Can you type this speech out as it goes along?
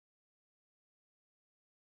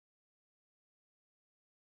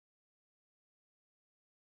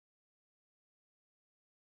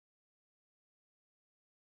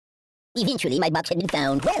Eventually, my box had been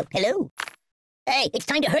found. Well, hello. Hey, it's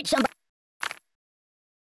time to hurt somebody.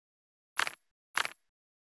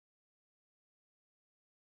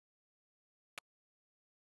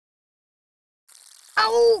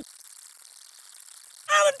 Oh!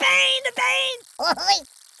 Oh, the pain, the pain! Oh!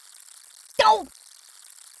 Don't!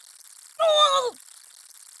 Oh!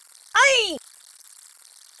 Aye!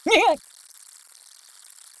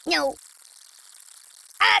 No.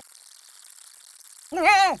 Ah!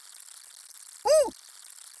 Ooh!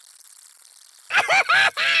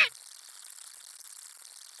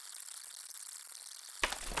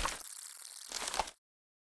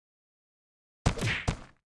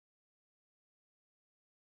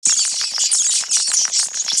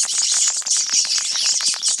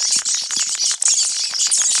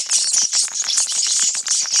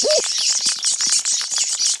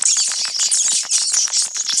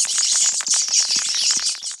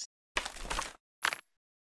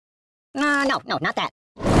 No, not that.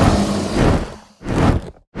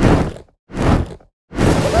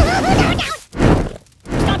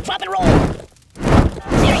 Stop, drop, and roll!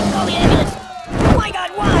 Siri, call the ambulance! Oh my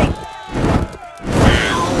God, why?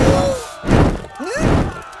 Ow!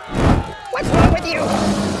 What's wrong with you?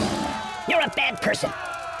 You're a bad person.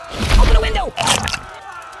 Open the window!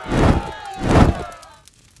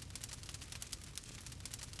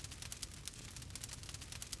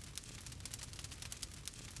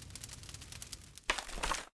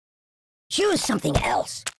 Choose something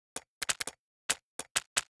else.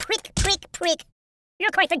 Prick, prick, prick.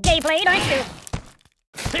 You're quite the gay blade, aren't you?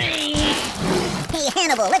 Hey,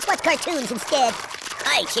 Hannibal, let's watch cartoons instead.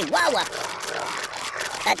 Hi, Chihuahua.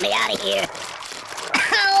 Let me out of here.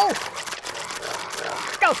 Ow!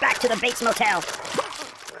 Go back to the Bates Motel.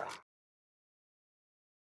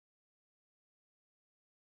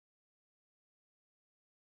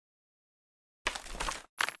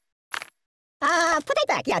 Put it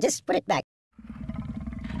back. Yeah, just put it back.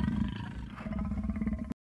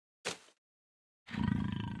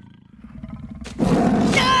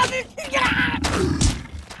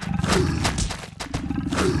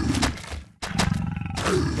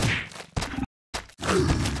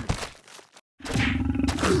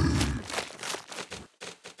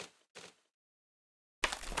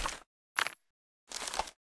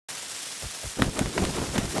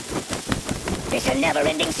 It's a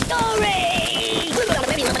never-ending story!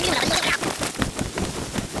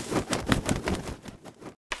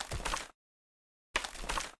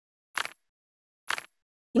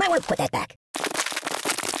 You might want to put that back.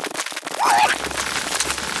 Ow!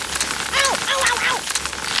 Ow, ow, ow!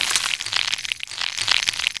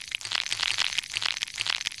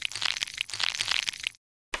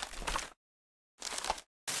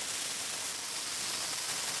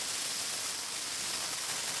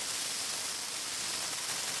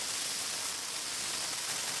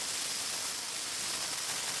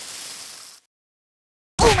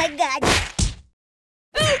 Oh my God!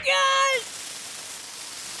 Oh God!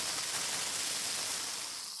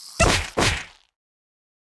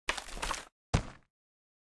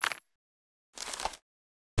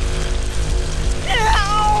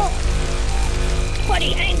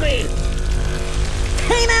 Buddy, angry!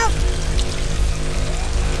 Time out!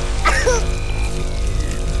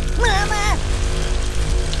 Mama!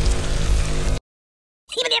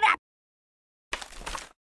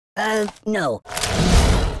 No.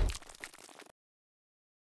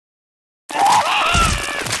 Oh,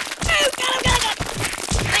 God!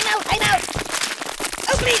 I'm out!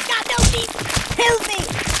 Oh, please, God, no, please! Help me!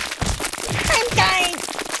 I'm dying!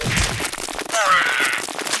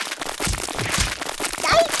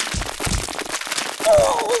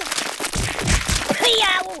 Oh!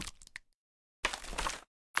 Yow!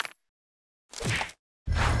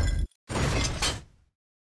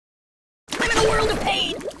 I'm in a world of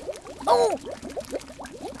pain! Oh!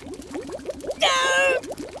 No!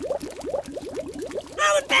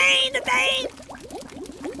 Oh, the pain! The pain!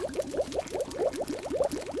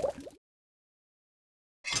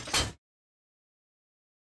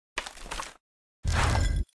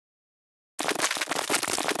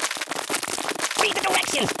 Read the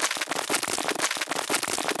directions!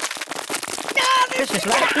 This is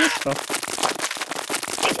rather peaceful.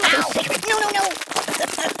 It's nothing sacred. No.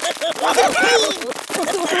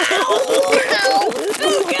 Oh,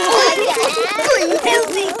 Please help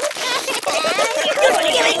me.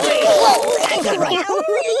 I'm not right.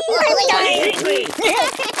 I'm dying angry.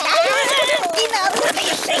 Enough.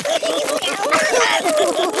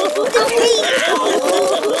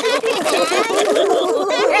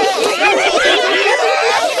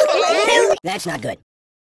 That's not good.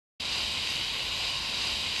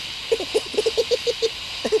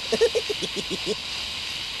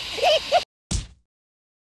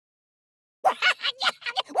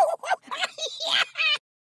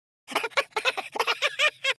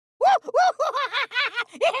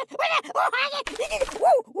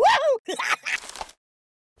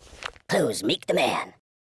 Who's Meek the Man?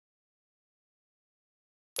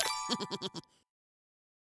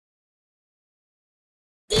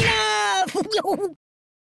 Enough!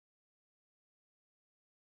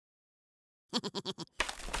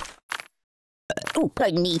 Oh,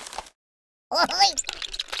 pardon me.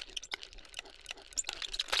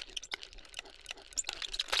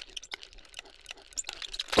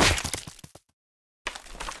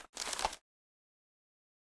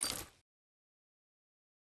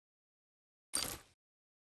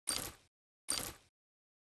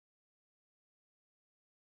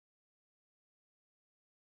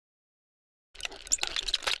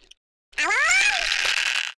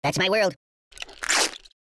 That's my world.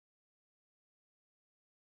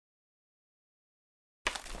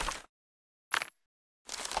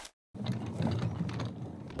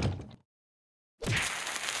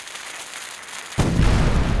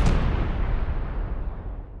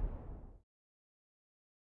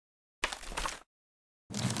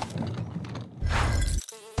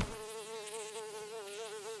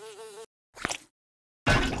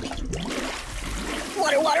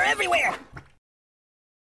 Water everywhere!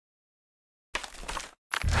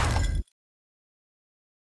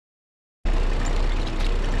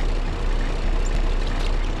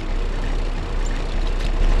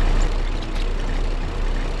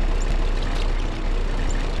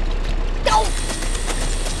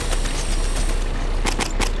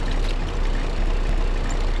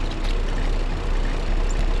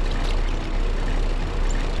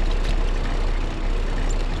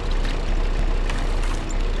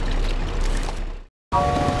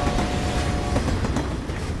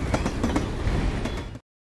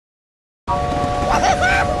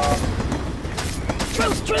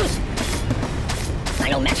 Truce! I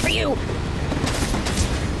no match for you!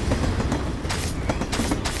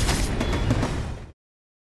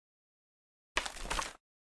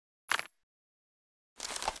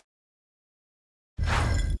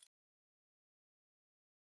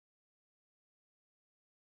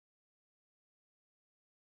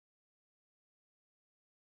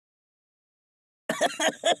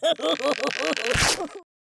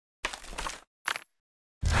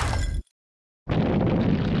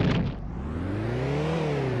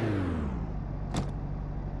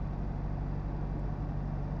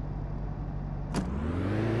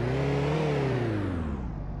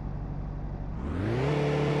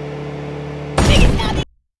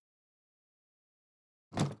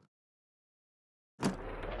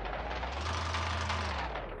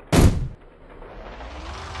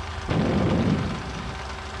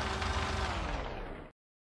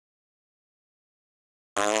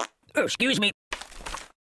 Excuse me.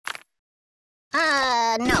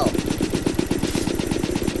 No.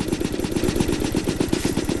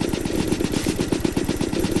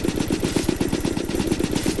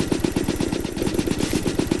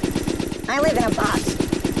 I live in a box.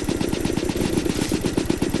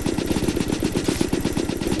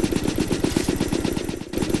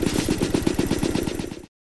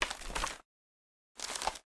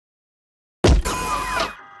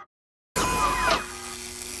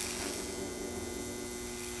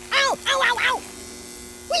 Ow!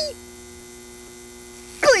 Whee!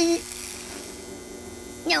 Glee!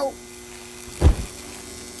 No.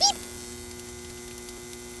 Beep!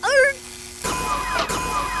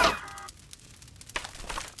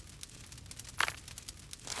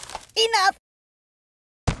 Enough!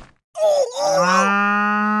 Oh!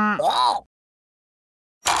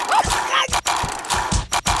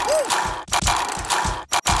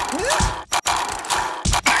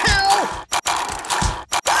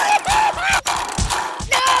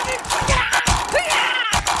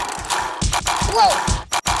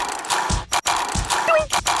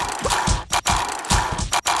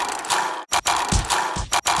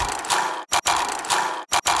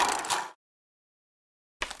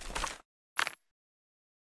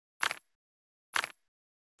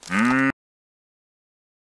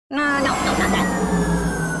 No, not that.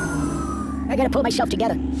 I gotta pull myself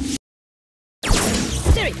together.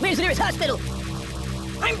 Siri, where's the nearest hospital?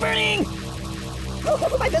 I'm burning!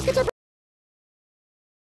 Oh, my biscuits are burning!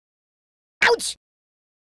 Ouch!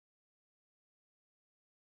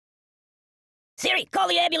 Siri, call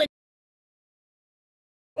the ambulance!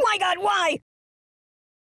 My God, why?